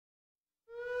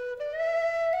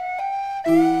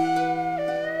Hey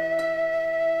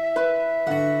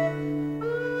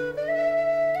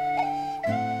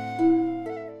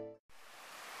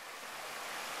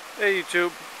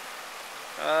YouTube,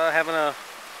 having a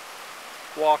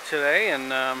walk today,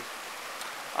 and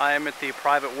I am at the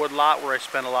private woodlot where I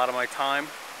spend a lot of my time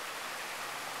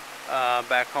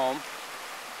back home,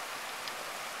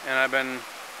 and I've been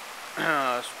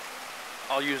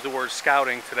I'll use the word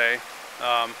scouting today.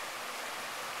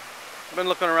 I've been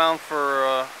looking around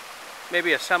for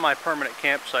maybe a semi-permanent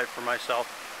campsite for myself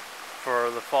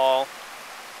for the fall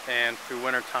and through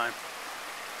winter time.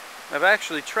 I've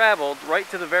actually traveled right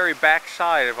to the very back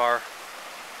side of our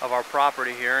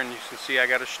property here, and you can see I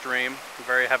got a stream, a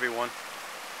very heavy one.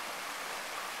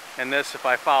 And this, if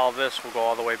I follow this, will go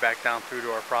all the way back down through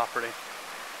to our property.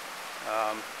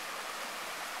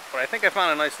 But I think I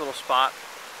found a nice little spot.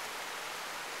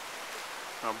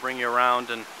 I'll bring you around,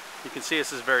 and you can see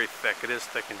this is very thick. It is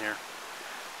thick in here,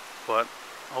 but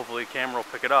hopefully the camera will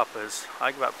pick it up. As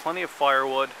I've got plenty of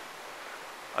firewood.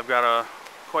 I've got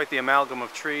quite the amalgam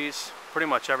of trees, pretty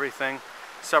much everything.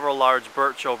 Several large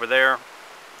birch over there,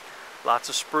 lots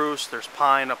of spruce, there's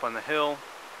pine up on the hill,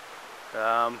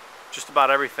 just about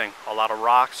everything. A lot of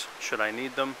rocks should I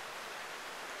need them.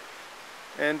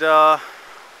 And as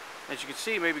you can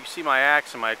see, maybe you can see my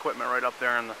axe and my equipment right up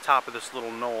there on the top of this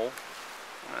little knoll.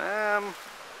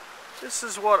 This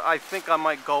is what I think I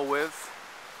might go with.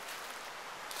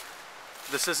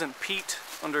 This isn't peat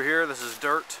under here, this is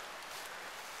dirt.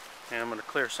 And I'm going to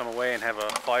clear some away and have a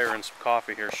fire and some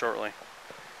coffee here shortly.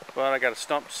 But I got a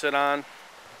stump to sit on.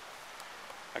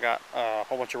 I got a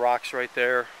whole bunch of rocks right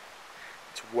there.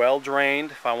 It's well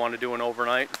drained if I want to do an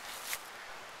overnight.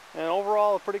 And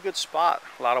overall, a pretty good spot.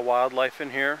 A lot of wildlife in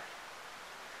here.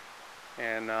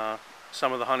 And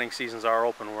some of the hunting seasons are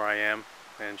open where I am.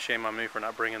 And shame on me for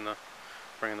not bringing the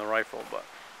rifle. But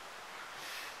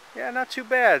yeah, not too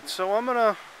bad. So I'm going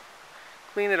to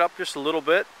clean it up just a little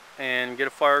bit and get a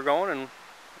fire going, and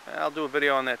I'll do a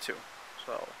video on that too.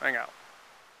 So hang out.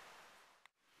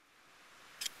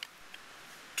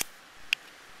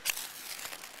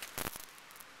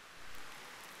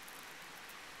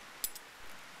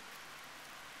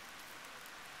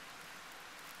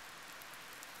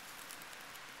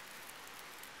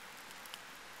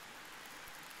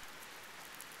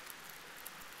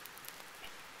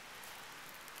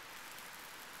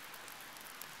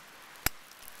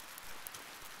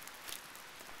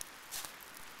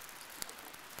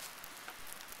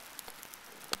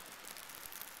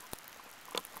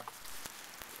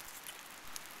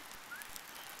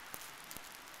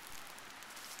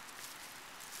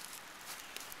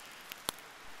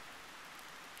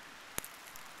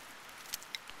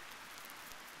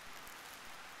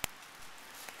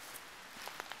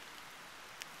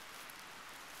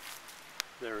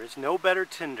 There is no better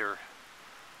tinder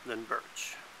than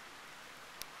birch.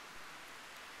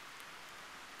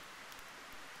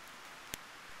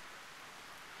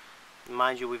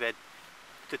 Mind you, we've had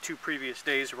the 2 previous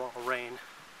days were all rain,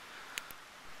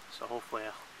 so hopefully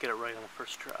I'll get it right on the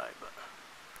first try, but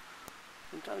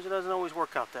sometimes it doesn't always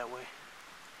work out that way.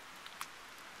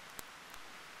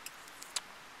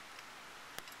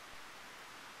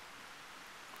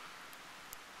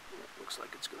 It looks like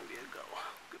it's going to be a go.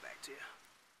 I'll get back to you.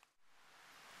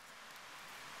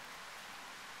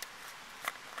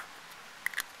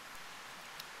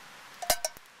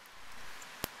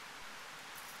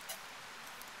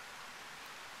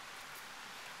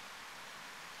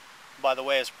 By the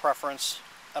way, as preference,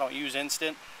 I don't use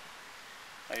instant.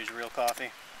 I use real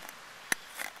coffee.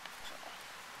 So,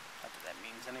 not that that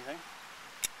means anything.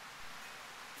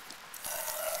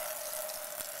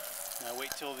 Now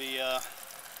wait till the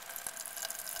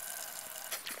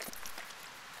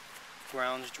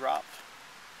grounds drop,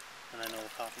 and I know the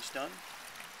coffee's done.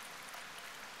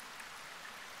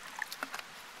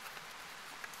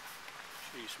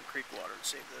 Should use some creek water to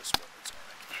save this, but it's alright.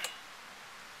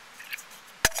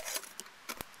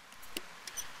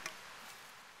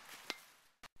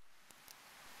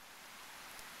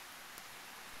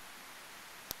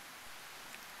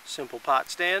 Simple pot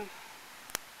stand,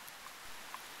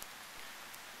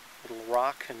 little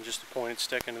rock and just a pointed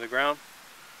stick into the ground.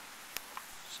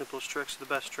 Simplest tricks are the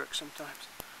best tricks sometimes.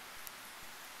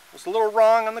 I was a little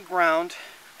wrong on the ground.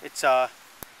 It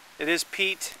is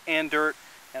peat and dirt,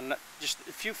 and just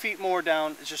a few feet more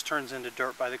down it just turns into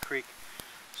dirt by the creek.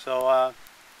 So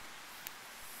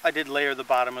I did layer the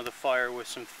bottom of the fire with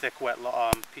some thick wet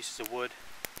pieces of wood.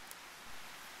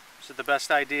 Is it the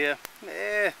best idea?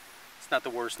 It's not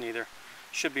the worst neither.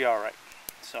 Should be alright.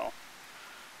 So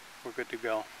we're good to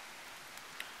go.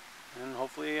 And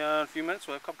hopefully in a few minutes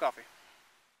we'll have a cup of coffee.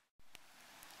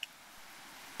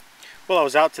 Well, I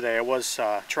was out today. I was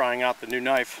trying out the new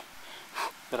knife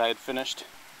that I had finished.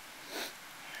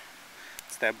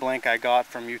 It's that blank I got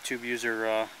from YouTube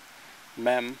user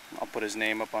Mem. I'll put his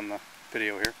name up on the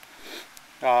video here.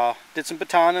 Did some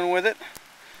batoning with it,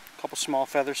 a couple small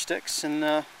feather sticks,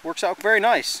 and works out very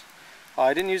nice.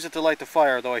 I didn't use it to light the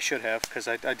fire, though I should have, because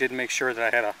I did make sure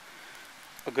that I had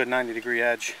a good 90-degree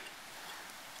edge.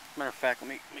 Matter of fact, let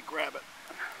me grab it.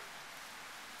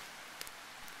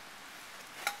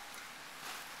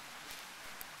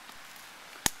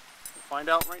 We'll find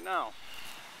out right now.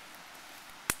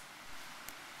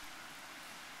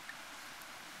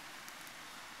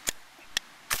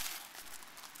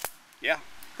 Yeah.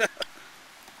 You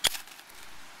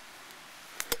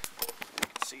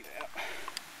can see that.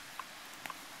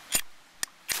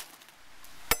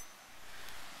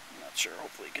 I'm not sure,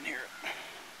 hopefully you can hear it.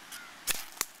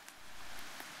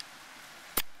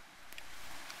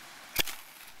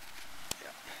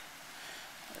 Yeah.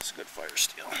 That's a good fire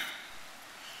steel.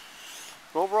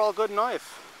 Overall, good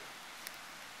knife.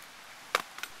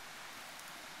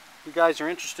 If you guys are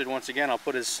interested, once again, I'll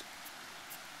put his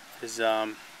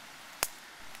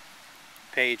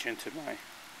page into my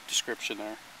description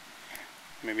there.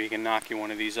 Maybe you can knock you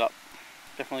one of these up.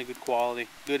 Definitely good quality,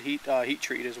 good heat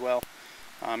treat as well.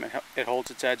 It holds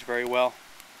its edge very well.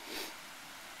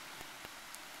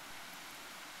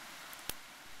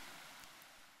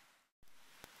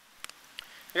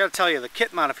 I gotta tell you, the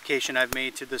kit modification I've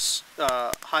made to this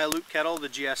Hyaluit kettle, the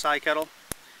GSI kettle,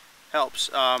 helps.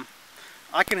 I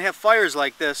can have fires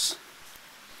like this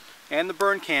and the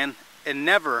burn can and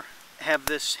never have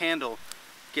this handle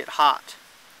get hot.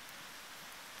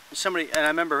 Somebody, and I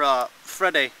remember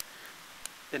Freddie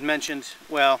had mentioned,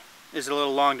 well, is it a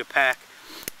little long to pack?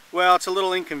 Well, it's a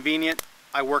little inconvenient.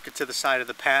 I work it to the side of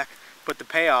the pack, but the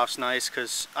payoff's nice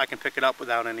because I can pick it up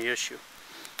without any issue.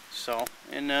 So,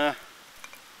 and looks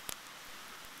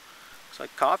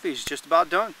like coffee's just about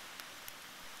done.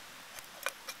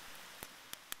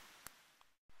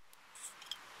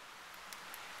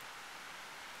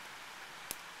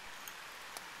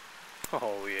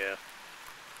 Oh yeah.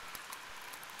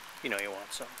 You know you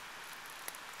want some.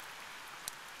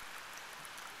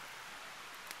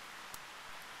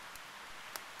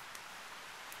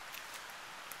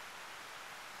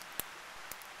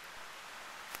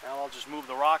 Now I'll just move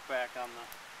the rock back on the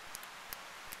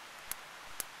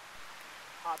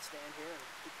hot stand here and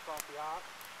keep the coffee hot,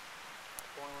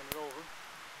 boiling it over.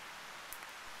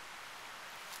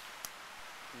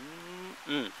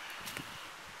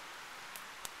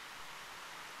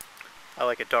 I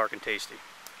like it dark and tasty.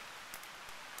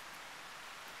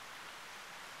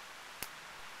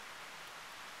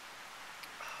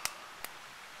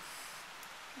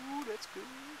 Ooh, that's good.